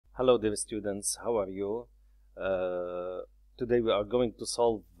Hello dear students, how are you? Today we are going to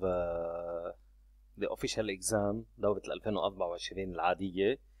solve the official exam دورة 2024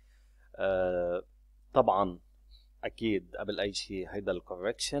 العادية. طبعا أكيد قبل أي شيء هيدا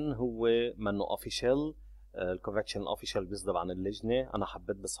الكوركشن هو منه official. الكوركشن official بيصدر عن اللجنة. أنا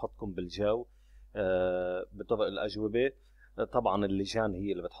حبيت بس حطكم بالجو بطرق الأجوبة. طبعا اللجان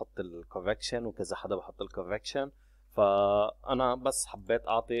هي اللي بتحط الكوركشن وكذا حدا بحط الكوركشن، فأنا بس حبيت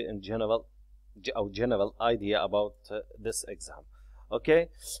أعطي in general idea about this exam. Okay,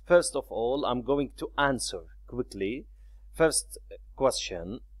 first of all I'm going to answer quickly. First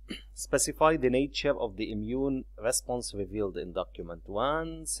question, specify the nature of the immune response revealed in document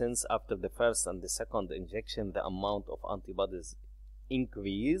 1. Since after the first and the second injection the amount of antibodies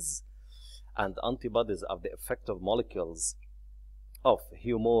increase, and antibodies are the effector molecules of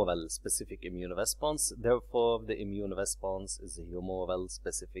humoral specific immune response, therefore the immune response is a humoral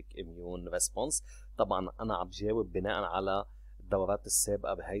specific immune response. طبعا انا عم بجاوب بناء على الدورات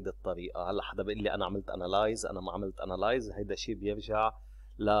السابقه بهيدي الطريقه. هلا حدا بيقول لي انا عملت انالايز، انا ما عملت انالايز. هيدا الشيء بيرجع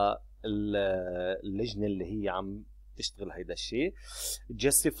للجنه اللي هي عم تشتغل هيدا الشيء.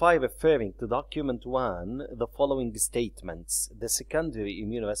 Justify referring to document 1 the following statements: the secondary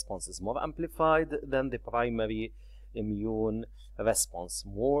immune response is more amplified than the primary immune response.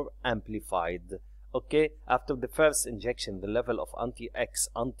 More amplified. Okay, after the first injection the level of anti-X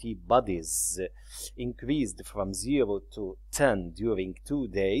antibodies increased from 0 to 10 during 2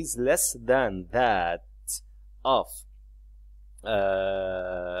 days, less than that of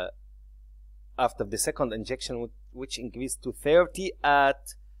after the second injection, which increased to 30 at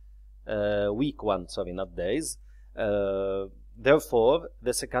week 1, sorry, not days. Therefore,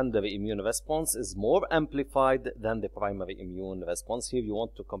 the secondary immune response is more amplified than the primary immune response. Here you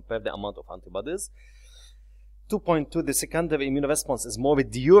want to compare the amount of antibodies. 2.2, the secondary immune response is more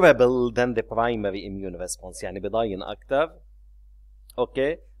durable than the primary immune response. يعني بضاين أكتر.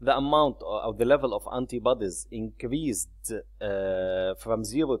 Okay, the amount or the level of antibodies increased from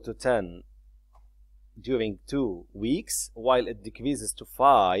 0 to 10 during 2 weeks, while it decreases to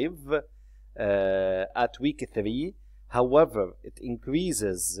 5 at week 3. However, it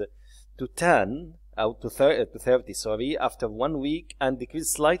increases to 10 or to 30, sorry, after 1 week, and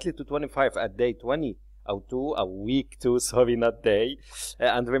decreases slightly to 25 at day 20 or 2 or week 2, sorry, not day,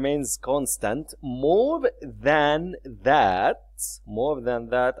 and remains constant more than that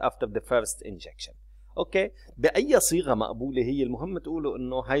after the first injection. Okay, بأي صيغة مقبولة هي، المهم تقولوا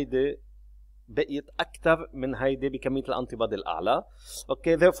إنه هيدي بقيت أكثر من هيدي بكمية الأنتيبودي الأعلى.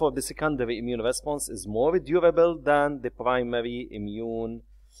 Okay, therefore the secondary immune response is more durable than the primary immune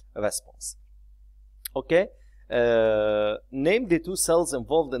response. Okay, name the 2 cells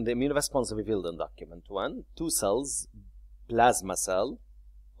involved in the immune response revealed in document 1. 2 cells, plasma cell.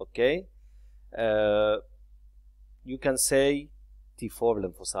 Okay, you can say T4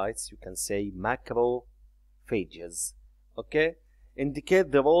 lymphocytes, you can say macrophages. Okay,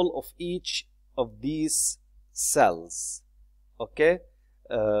 indicate the role of each of these cells. Okay,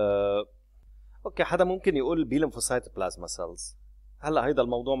 اوكي حدا ممكن يقول بي lymphocyte plasma cells. هلا هيدا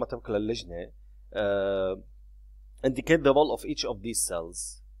الموضوع متروك للجنه. indicate the role of each of these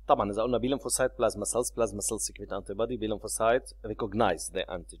cells. طبعا اذا قلنا بي lymphocyte plasma cells secrete antibody. بي lymphocyte recognize the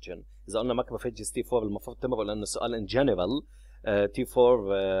antigen. اذا قلنا macrophages T4 المفروض تمرق لانه السؤال in general.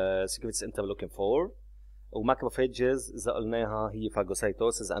 T4 secretes interleukin 4. وماكروفاجز إذا قلناها هي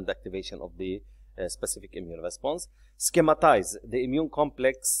phagocytosis and activation of the specific immune response. Schematize the immune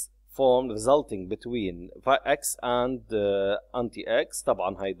complex formed resulting between X and anti-X.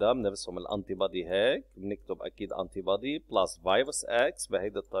 طبعا هيدا بنرسم الانتيبودي هيك، بنكتب أكيد antibody plus virus X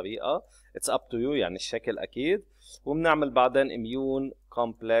بهيدي الطريقة. It's up to you، يعني الشكل أكيد. وبنعمل بعدين immune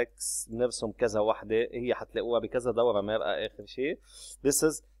complex، بنرسم كذا وحدة، هي حتلاقوها بكذا دورة مرقة آخر شيء. This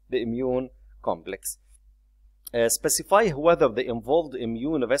is the immune complex. Specify whether the involved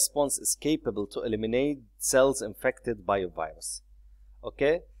immune response is capable to eliminate cells infected by a virus.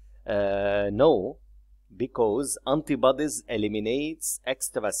 Okay, no, because antibodies eliminates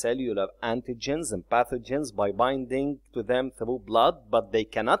extracellular antigens and pathogens by binding to them through blood, but they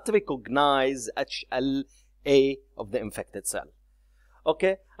cannot recognize HLA of the infected cell.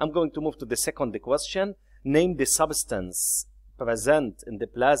 Okay, I'm going to move to the second question. Name the substance present in the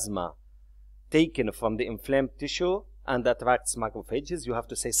plasma taken from the inflamed tissue and attracts macrophages. You have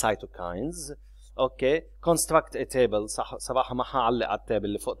to say cytokines. Okay, construct a table. صراحة ما حعلق على التابل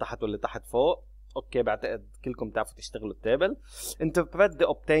اللي فوق تحت واللي تحت فوق. اوكي بعتقد كلكم تعرفوا تشتغلوا التابل. Interpret the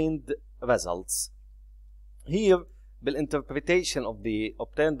obtained results. Here بالinterpretation of the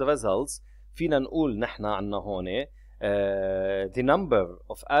obtained results فينا نقول نحن عنا هون the number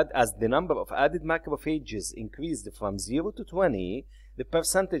of added macrophages increased from 0 to 20, the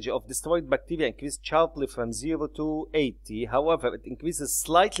percentage of destroyed bacteria increased sharply from 0 to 80. However, it increases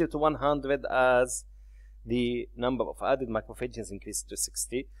slightly to 100 as the number of added macrophages increased to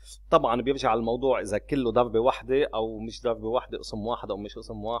 60. طبعا بيرجع الموضوع إذا كله ضربة واحدة أو مش ضربة واحدة، قسم واحد أو مش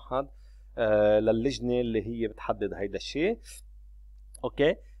قسم واحد، للجنة اللي هي بتحدد هيدا الشيء.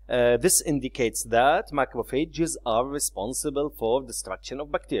 Okay. This indicates that macrophages are responsible for destruction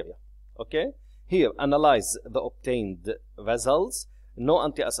of bacteria. Okay. Here, analyze the obtained results. No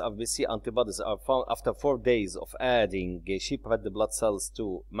anti-SRBC antibodies are found after 4 days of adding sheep red blood cells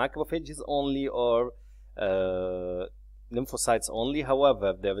to macrophages only or lymphocytes only.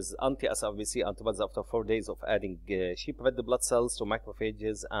 However, there is anti-SRBC antibodies after 4 days of adding sheep red blood cells to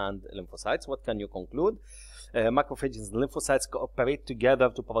macrophages and lymphocytes. What can you conclude? Macrophages and lymphocytes cooperate together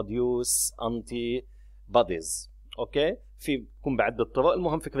to produce antibodies. Okay. في بكون بعدة طرق.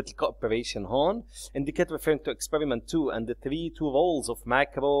 المهم فكرة الكooperation هون. Indicate referring to experiment 2 and 3 two roles of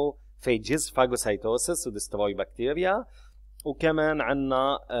macrophages phagocytosis to destroy bacteria. وكمان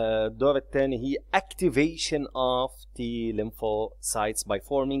عنا الدور الثاني هي activation of T lymphocytes by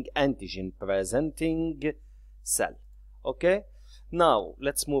forming antigen presenting cell. Okay. Now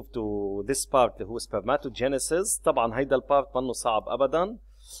let's move to this part اللي هو spermatogenesis. طبعا هيدا البارت منه صعب ابدا.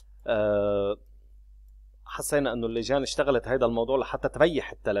 حسينا انه اللجان اشتغلت هيدا الموضوع لحتى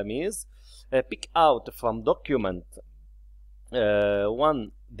تريح التلاميذ. Pick out from document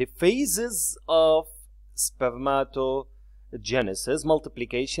 1 the phases of spermatogenesis: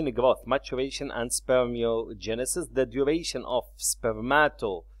 multiplication, growth, maturation, and spermiogenesis. The duration of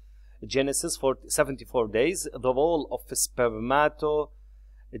spermatogenesis for 74 days. The role of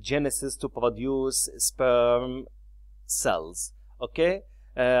spermatogenesis to produce sperm cells. Okay.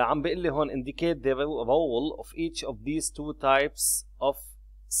 عم بيقول لي هون indicate the role of each of these two types of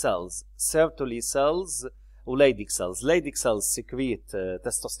cells: Sertoli cells و Leydig cells. Leydig cells secrete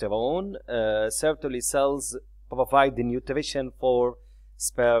testosterone. Sertoli cells provide the nutrition for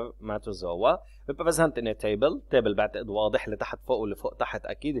spermatozoa. represent in a table. table بعتقد واضح اللي تحت فوق واللي فوق تحت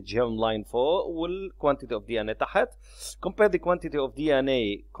أكيد. الgerm line فوق وال quantity of DNA تحت. Compare the quantity of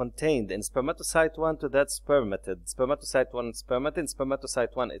DNA contained in spermatocyte 1 to that spermatid. Spermatocyte 1 spermatid.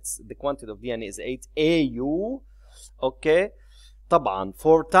 Spermatocyte 1 it's the quantity of DNA is 8 AU. Okay. طبعا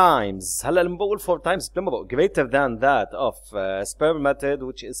 4 times. هلا لما بقول 4 times لما بقول greater than that of spermatid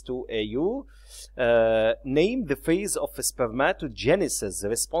which is 2 AU. Name the phase of spermatogenesis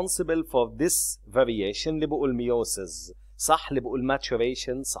responsible for this variation. اللي بقول meiosis صح، اللي بقول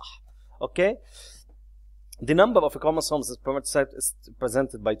maturation صح. Okay. The number of chromosomes in spermatocyte is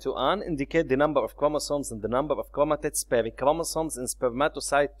presented by 2N. Indicate the number of chromosomes and the number of chromatids per chromosomes in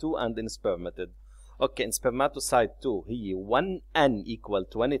spermatocyte 2 and in spermatid. Okay, in spermatocyte 2 هي 1N equal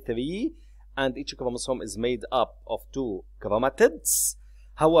 23 and each chromosome is made up of 2 chromatids.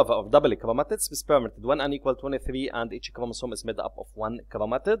 However, of double chromatids, spermatid 1N equal 23 and each chromosome is made up of 1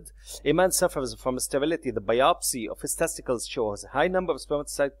 chromatid. A man suffers from sterility. The biopsy of his testicles shows a high number of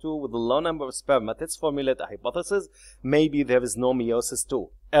spermatocyte 2 with a low number of spermatids. Formulate a hypothesis. Maybe there is no meiosis 2.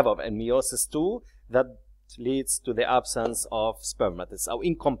 Error in meiosis 2 that leads to the absence of spermatids or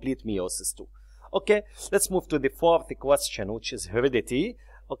incomplete meiosis 2. Okay, let's move to the fourth question, which is heredity.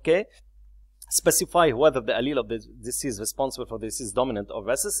 Okay. Specify whether the allele of the disease responsible for the disease dominant or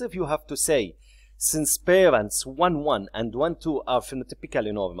recessive. You have to say, since parents 1-1 and 1-2 are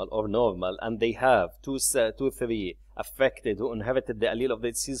phenotypically normal or normal, and they have 2-3 affected who inherited the allele of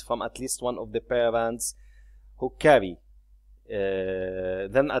the disease from at least one of the parents who carry,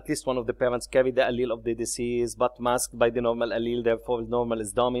 then at least one of the parents carry the allele of the disease but masked by the normal allele. Therefore, normal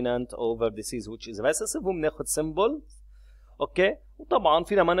is dominant over disease which is recessive. وبناخد symbol. اوكي. وطبعا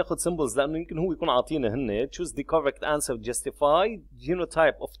فينا ما ناخذ سيمبلز لانه يمكن هو يكون عاطينا هن. choose the correct answer. justify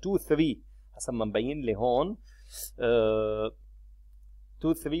genotype of 2-3 حسب ما مبين لي هون.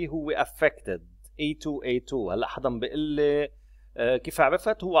 2-3 هو affected A2 هلا حدا بيقول لي كيف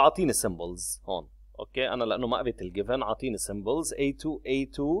عرفت؟ هو عاطيني سيمبلز هون. اوكي انا لانه ما قريت الجيفن عاطيني سيمبلز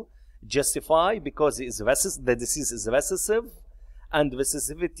A2 justify because the disease is recessive and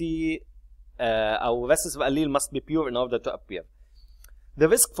recessivity أو recessive allele must be pure in order to appear. The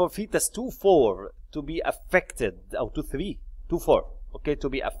risk for fetus 2-4 to be affected أو 2-4 okay to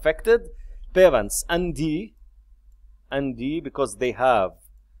be affected parents ND because they have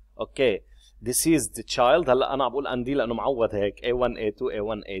okay deceased child. هلا أنا عم بقول ND لأنه معود هيك A1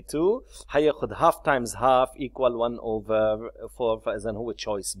 A2 حياخد half times half equal 1/4 فإذا هو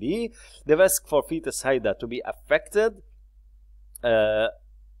choice B. The risk for fetus هيدا to be affected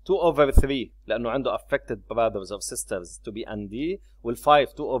 2 over 3 لأنه عنده affected brothers or sisters to be ND،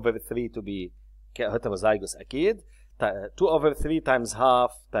 وال5 2 over 3 to be heterozygous أكيد. 2 over 3 times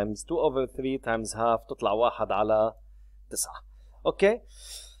half times 2 over 3 times half تطلع 1 على 9. اوكي.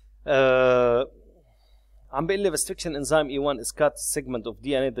 عم بيقول لي restriction enzyme E1 is cut segment of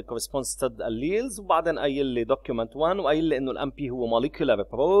DNA that corresponds to the alleles، وبعدين قايل لي document 1 وقايل لي انه الام بي هو molecular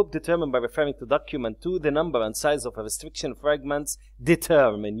probe determined by referring to document 2 the number and size of restriction fragments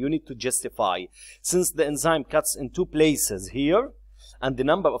determined. You need to justify since the enzyme cuts in 2 places here and the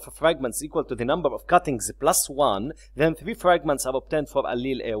number of fragments equal to the number of cuttings plus 1, then 3 fragments are obtained for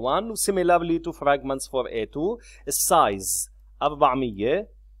allele A1 similarly 2 fragments for A2. السايز 400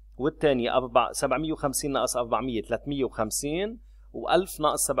 والثاني 750 ناقص 400 350 و1000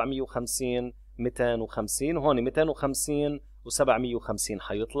 ناقص 750 250، وهون 250 و750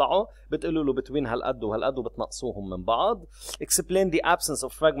 حيطلعوا. بتقولوا له between هالقد وهالقد وبتنقصوهم من بعض. Explain the absence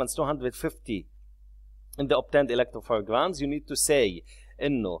of fragments 250 in the obtained electrophorograms. You need to say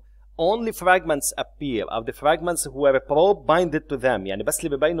انه only fragments appear of the fragments where a probe binded to them، يعني بس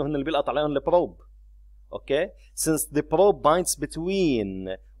اللي ببينوا هن اللي بيلقط عليهم البروب. Okay, since the probe binds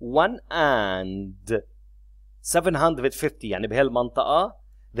between 1 and 750 يعني بهالمنطقة،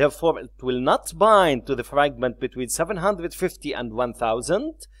 therefore it will not bind to the fragment between 750 and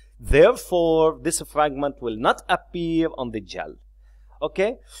 1000, therefore this fragment will not appear on the gel.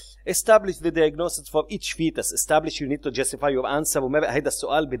 Okay, establish the diagnosis for each fetus. Establish, you need to justify your answer. وما بقى هيدا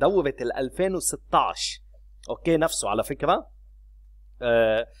السؤال بدورة 2016. اوكي نفسه على فكرة.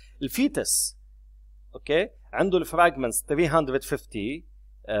 الفيتس اوكي عنده الفراجمنتس 350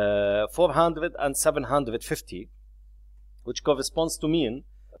 400 and 750 which corresponds to mean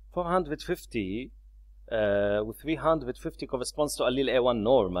 450 و 350 corresponds to allele A1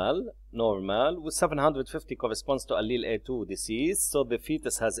 normal و 750 corresponds to allele A2 disease. So the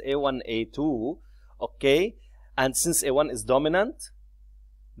fetus has A1 A2, okay, and since A1 is dominant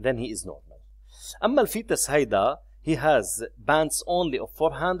then he is normal. أما الفيتس هيدا he has bands only of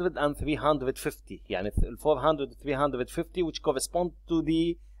 400 and 350 يعني 400 و 350 which correspond to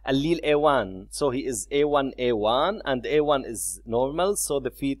the allele A1. So he is A1 and A1 is normal, so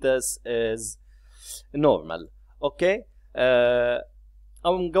the fetus is normal. Okay,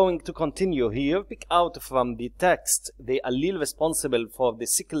 I'm going to continue here. Pick out from the text the allele responsible for the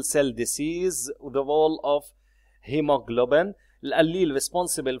sickle cell disease, the role of hemoglobin. الallele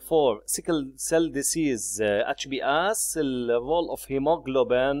responsible for sickle cell disease HBS, the role of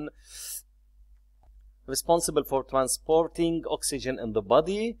hemoglobin responsible for transporting oxygen in the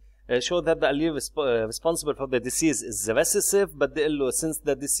body. Show that the allele responsible for the disease is recessive, but since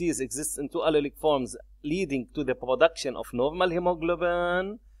the disease exists in 2 allelic forms leading to the production of normal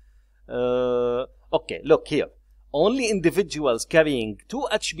hemoglobin. Okay, look here. Only individuals carrying 2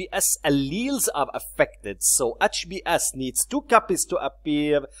 HBS alleles are affected. So HBS needs 2 copies to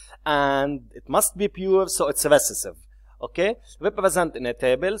appear and it must be pure, so it's recessive. Okay, represent in a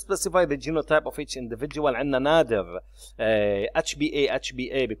table, specify the genotype of each individual. عندنا نادر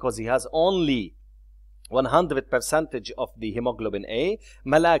HBA because he has only 100% of the hemoglobin A.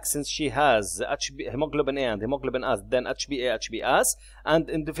 Malak, since she has hemoglobin A and hemoglobin S, then HBS. And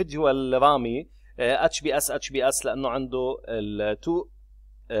individual Rami HBS لأنه عنده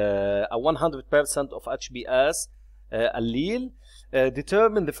 100% of HBS allele.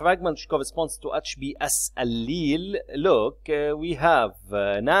 Determine the fragment which corresponds to HBS allele. Look, we have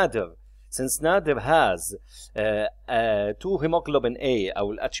Nader. Since Nader has 2 hemoglobin A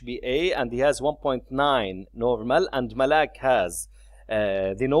or HBA and he has 1.9 normal, and Malak has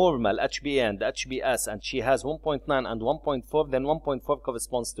the normal HBA and HBS and she has 1.9 and 1.4, then 1.4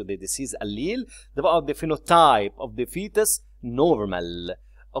 corresponds to the disease allele. The phenotype of the fetus normal.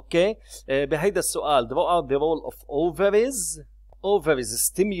 Okay, بهيدا السؤال draw out the role of ovaries. Ovaries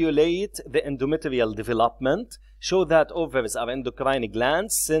stimulate the endometrial development. Show that ovaries are endocrine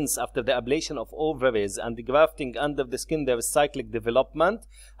glands, since after the ablation of ovaries and the grafting under the skin there is cyclic development.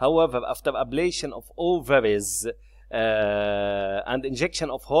 However, after ablation of ovaries and injection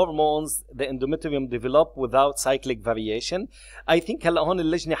of hormones, the endometrium develop without cyclic variation. I think هلا هون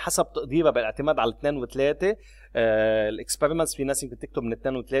اللجنة حسب تقديرها بالاعتماد على 2 و 3 الاكسبيرمنتس، في ناس يمكن تكتب من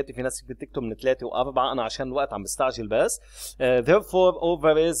 2 و 3، في ناس يمكن تكتب من 3 و 4. انا عشان الوقت عم بستعجل بس. Therefore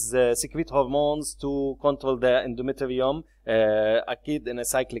ovaries secrete hormones to control the endometrium اكيد in a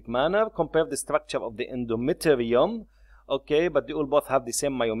cyclic manner. Compare the structure of the endometrium. Okay, but they all both have the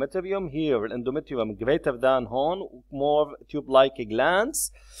same myometrium. Here endometrium greater than هون, more tube-like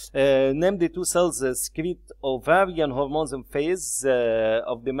glands. Name the 2 cells secrete ovarian hormones in phase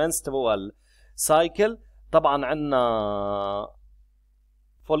of the menstrual cycle. طبعا عندنا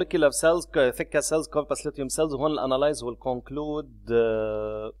follicular cells, thick cells, corpus luteum cells. وهون الانالايز will conclude